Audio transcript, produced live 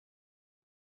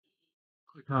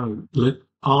Okay, let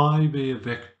I be a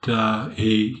vector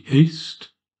east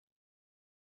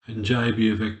and j be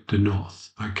a vector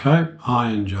north. Okay, I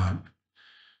and j.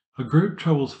 A group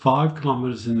travels 5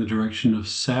 kilometres in the direction of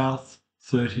south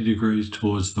 30 degrees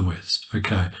towards the west.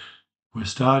 Okay, we're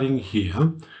starting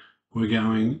here. We're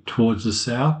going towards the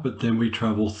south, but then we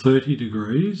travel 30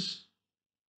 degrees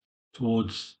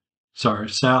towards,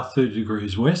 south 30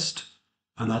 degrees west,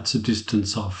 and that's a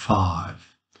distance of 5.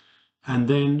 And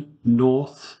then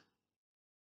north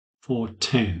for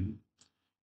 10.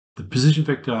 The position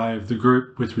vector A of the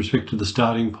group with respect to the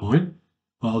starting point,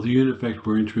 while the unit vector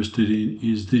we're interested in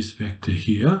is this vector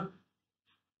here,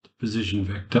 the position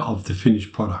vector of the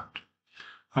finished product.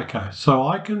 Okay, so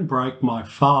I can break my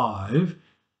 5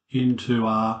 into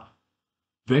a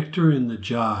vector in the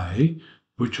J,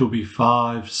 which will be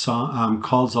 5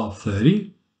 cos of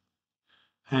 30,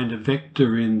 and a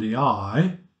vector in the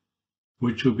I,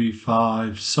 which will be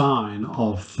 5 sine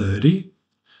of 30.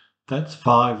 That's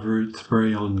 5 root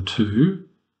 3 on 2.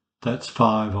 That's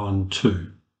 5 on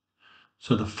 2.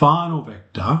 So the final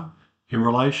vector in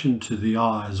relation to the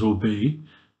i's will be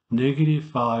negative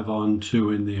 5 on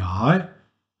 2 in the I,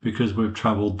 because we've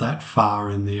travelled that far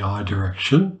in the I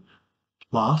direction,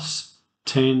 plus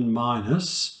 10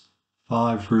 minus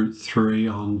 5 root 3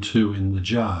 on 2 in the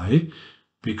j,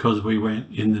 because we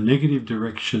went in the negative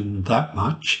direction that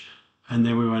much, and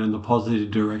then we went in the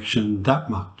positive direction that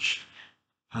much.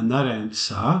 And that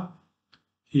answer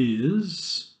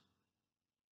is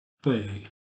B.